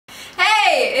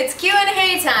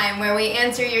time where we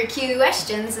answer your Q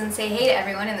questions and say hey to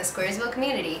everyone in the Squaresville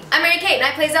community. I'm Mary Kate and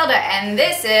I play Zelda, and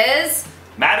this is...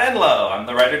 Matt Enlow. I'm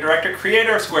the writer, director,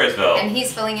 creator of Squaresville. And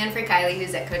he's filling in for Kylie,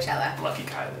 who's at Coachella. Lucky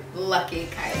Kylie. Lucky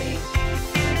Kylie.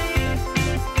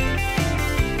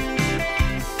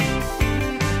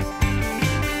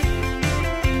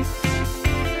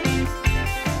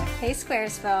 Hey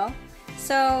Squaresville.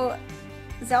 So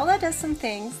Zelda does some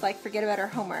things like forget about her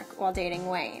homework while dating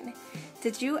Wayne.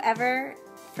 Did you ever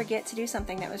forget to do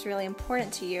something that was really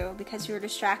important to you because you were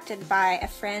distracted by a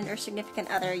friend or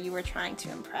significant other you were trying to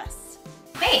impress?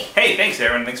 Hey! Hey, thanks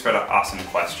Aaron. Thanks for the awesome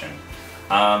question.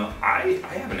 I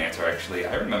have an answer actually.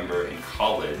 I remember in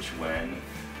college when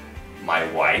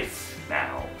my wife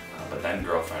now, but then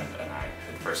girlfriend and I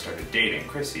had first started dating,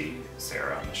 Chrissy,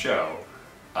 Sarah on the show,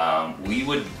 we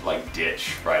would like ditch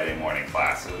Friday morning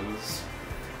classes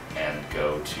and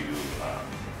go to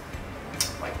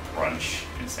like brunch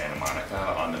in Santa Monica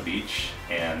on the beach,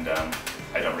 and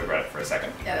I don't regret it for a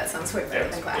second. Yeah, that sounds way better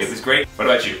than class. It was great. What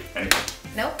about you?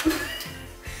 Anything? Nope.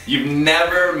 You've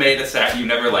never made a sack, you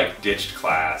never like ditched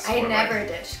class? I never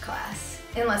ditched class.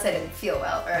 Unless I didn't feel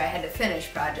well or I had to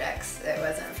finish projects. It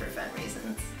wasn't for fun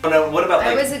reasons. Oh no, what about like...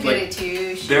 I was a goody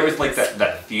two shoes. There was like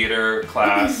that theater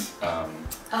class.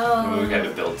 Oh, we had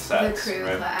to build sets. The crew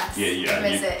right? class. Yeah,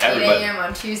 yeah. Was it 8 a.m.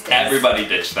 on Tuesdays? Everybody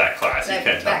ditched that class. You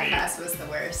can't tell me. That class was the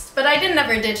worst. But I didn't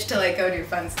ever ditch to like go do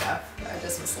fun stuff. I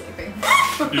just was sleeping.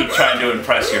 You're trying to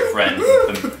impress your friend,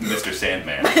 Mr.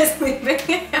 Sandman. I was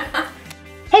sleeping.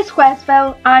 Hey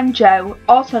Squaresville, I'm Joe,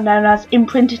 also known as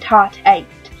Imprinted Heart 8,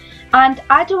 and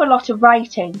I do a lot of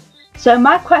writing. So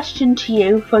my question to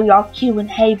you for your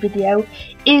Q&A video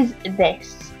is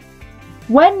this.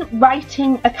 When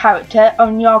writing a character, or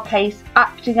in your case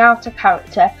acting out a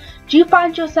character, do you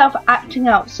find yourself acting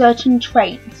out certain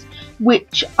traits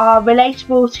which are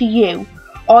relatable to you,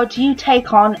 or do you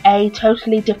take on a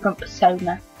totally different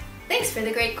persona? Thanks for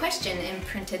the great question,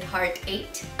 Imprinted Heart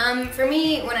 8. For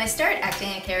me, when I start acting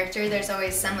a character, there's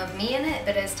always some of me in it,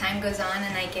 but as time goes on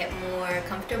and I get more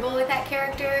comfortable with that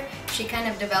character, she kind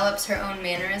of develops her own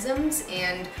mannerisms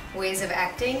and ways of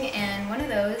acting, and one of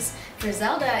those for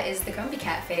Zelda is the Grumpy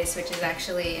Cat face, which is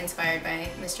actually inspired by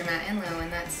Mr. Matt Enlow,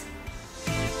 and that's...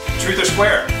 Truth or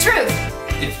square? Truth!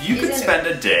 If you could spend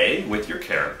a day with your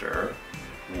character,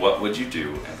 what would you do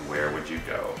and where would you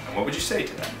go? And what would you say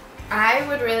to them? I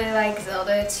would really like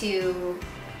Zelda to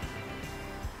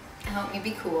help me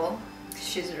be cool.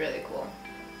 She's really cool.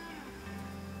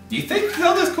 You think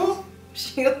Zelda's cool?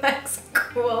 She likes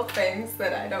cool things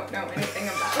that I don't know anything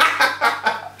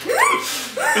about.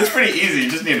 It's pretty easy, you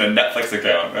just need a Netflix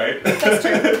account, right? That's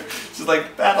true. She's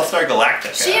like, Battlestar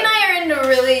Galactica. She and I are into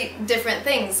really different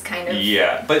things, kind of.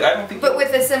 Yeah, but I don't think... But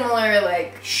with a similar,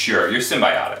 like... Sure, you're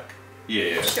symbiotic.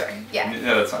 Yeah. Sure, yeah.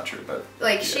 No, that's not true, but...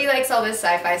 Like, yeah. she likes all this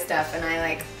sci-fi stuff, and I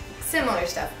like similar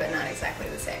stuff, but not exactly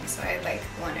the same. So I like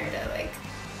want her to like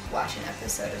watch an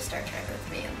episode of Star Trek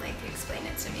with me and like explain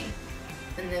it to me.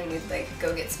 And then we'd like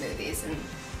go get smoothies and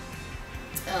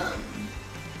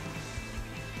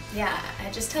yeah, I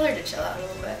just tell her to chill out a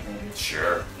little bit maybe.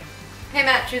 Sure. Hey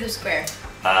Matt, truth or square?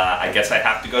 I guess I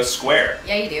have to go square.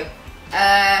 Yeah, you do.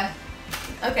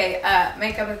 Okay,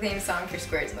 make up a theme song for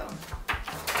Squaresville.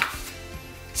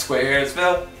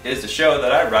 Squaresville is the show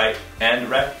that I write and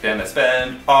direct, and I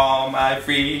spend all my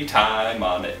free time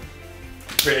on it.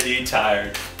 Pretty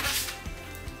tired.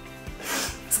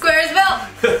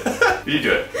 Squaresville! You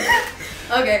do it.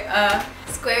 Okay,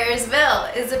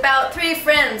 Squaresville is about 3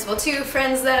 friends. Well, 2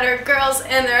 friends that are girls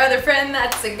and their other friend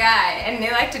that's a guy. And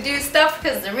they like to do stuff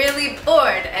because they're really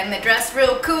bored. And they dress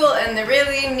real cool and they're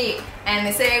really neat. And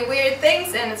they say weird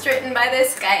things, and it's written by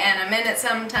this guy. And I'm in it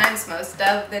sometimes, most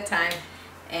of the time.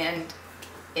 And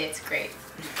it's great.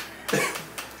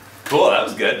 Cool, that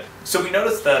was good. So we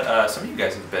noticed that some of you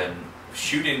guys have been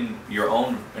shooting your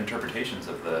own interpretations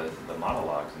of the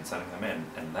monologues and sending them in,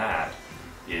 and that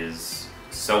is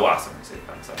so awesome. We say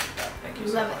fun stuff like that. Thank you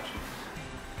so much.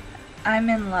 I'm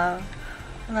in love.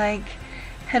 Like,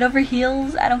 head over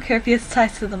heels. I don't care if he has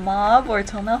ties to the mob or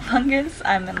toenail fungus.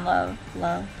 I'm in love.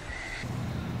 Love.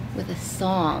 With a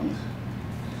song.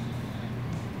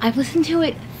 I've listened to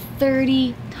it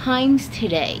 30 times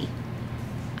today.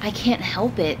 I can't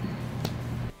help it.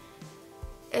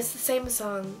 It's the same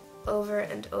song over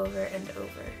and over and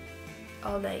over,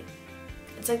 all night.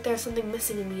 It's like there's something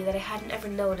missing in me that I hadn't ever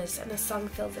noticed, and the song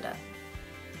fills it up.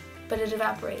 But it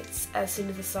evaporates as soon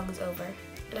as the song is over,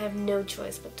 and I have no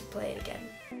choice but to play it again.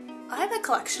 I have a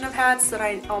collection of hats that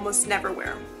I almost never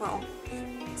wear. Well,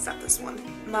 except this one.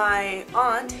 My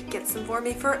aunt gets them for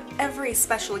me for every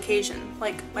special occasion,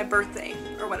 like my birthday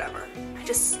or whatever. I I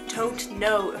just don't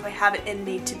know if I have it in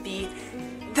me to be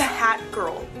the hat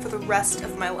girl for the rest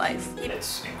of my life.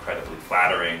 It's incredibly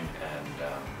flattering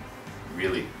and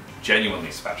really genuinely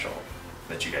special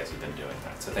that you guys have been doing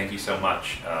that. So thank you so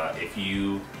much. If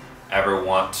you ever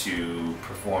want to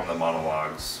perform the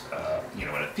monologues, you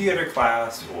know, in a theater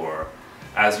class or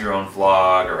as your own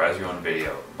vlog or as your own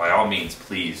video, by all means,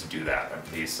 please do that and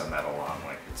please send that along.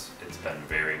 Like it's been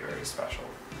very, very special.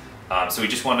 So we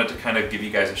just wanted to kind of give you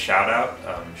guys a shout out,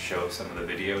 show some of the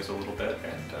videos a little bit,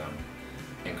 and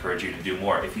encourage you to do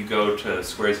more. If you go to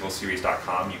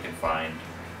squaresvilleseries.com, you can find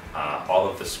all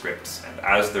of the scripts, and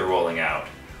as they're rolling out,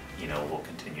 you know, we'll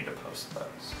continue to post those.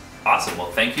 Awesome. Well,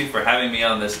 thank you for having me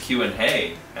on this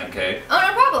Q&A, MK. Oh,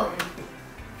 no problem.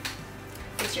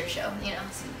 It's your show, you know,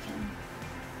 so you can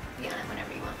be on it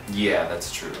whenever you want. Yeah,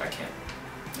 that's true. I can't.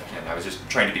 I was just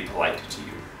trying to be polite to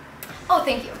you. Oh,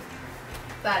 thank you.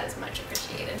 That is much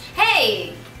appreciated.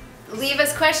 Hey! Leave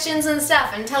us questions and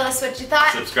stuff and tell us what you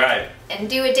thought. Subscribe. And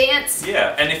do a dance.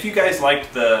 Yeah, and if you guys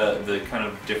liked the kind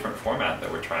of different format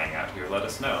that we're trying out here, let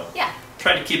us know. Yeah.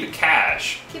 Try to keep it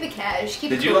cash. Keep it cash.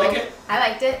 Keep it Did you cool. like it? I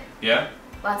liked it. Yeah?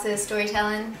 Lots of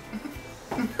storytelling.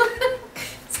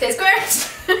 Stay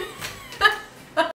square.